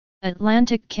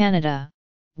Atlantic Canada,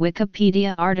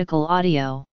 Wikipedia article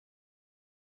audio.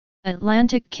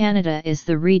 Atlantic Canada is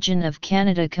the region of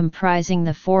Canada comprising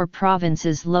the 4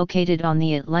 provinces located on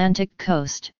the Atlantic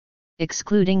coast,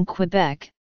 excluding Quebec,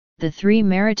 the 3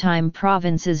 maritime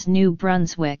provinces New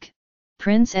Brunswick,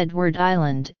 Prince Edward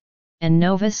Island, and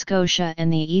Nova Scotia,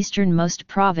 and the easternmost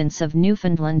province of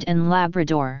Newfoundland and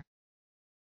Labrador.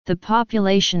 The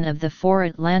population of the 4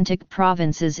 Atlantic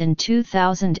provinces in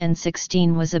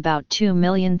 2016 was about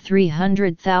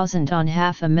 2,300,000 on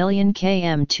 500,000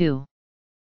 km2.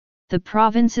 The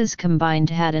provinces combined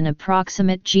had an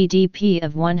approximate GDP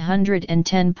of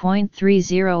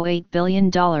 $110.308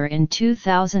 billion in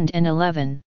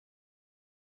 2011.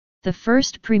 The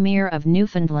first Premier of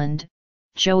Newfoundland,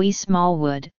 Joey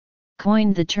Smallwood,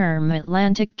 coined the term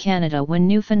Atlantic Canada when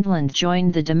Newfoundland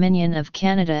joined the Dominion of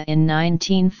Canada in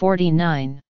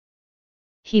 1949.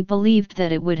 He believed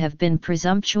that it would have been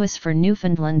presumptuous for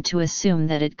Newfoundland to assume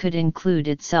that it could include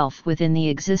itself within the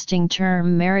existing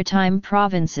term Maritime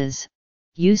Provinces,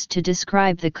 used to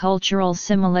describe the cultural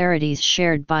similarities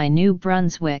shared by New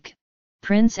Brunswick,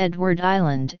 Prince Edward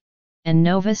Island, and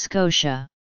Nova Scotia.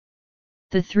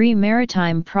 The 3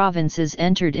 maritime provinces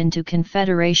entered into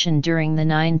confederation during the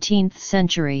 19th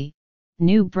century.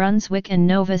 New Brunswick and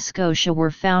Nova Scotia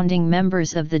were founding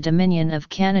members of the Dominion of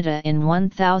Canada in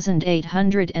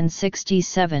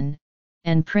 1867,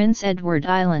 and Prince Edward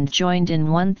Island joined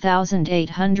in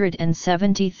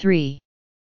 1873.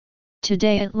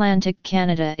 Today Atlantic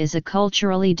Canada is a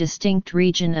culturally distinct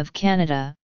region of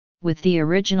Canada, with the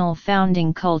original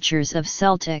founding cultures of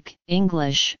Celtic,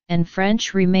 English, and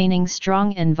French remaining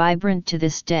strong and vibrant to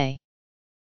this day.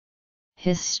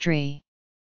 History.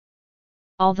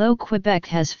 Although Quebec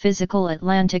has physical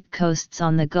Atlantic coasts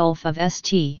on the Gulf of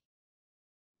St.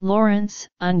 Lawrence,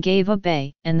 Ungava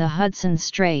Bay, and the Hudson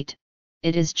Strait,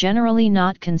 it is generally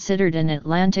not considered an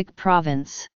Atlantic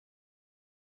province.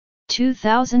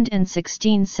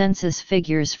 2016 census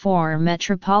figures for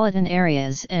metropolitan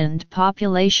areas and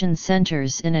population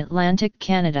centers in Atlantic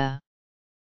Canada.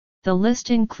 The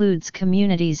list includes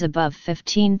communities above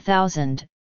 15,000,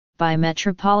 by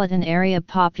metropolitan area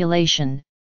population,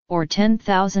 or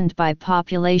 10,000 by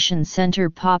population center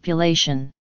population.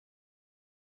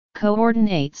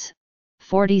 Coordinates: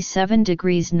 47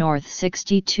 degrees north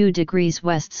 62 degrees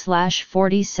west /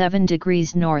 47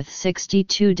 degrees north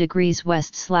 62 degrees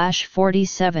west /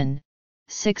 47,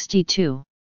 62.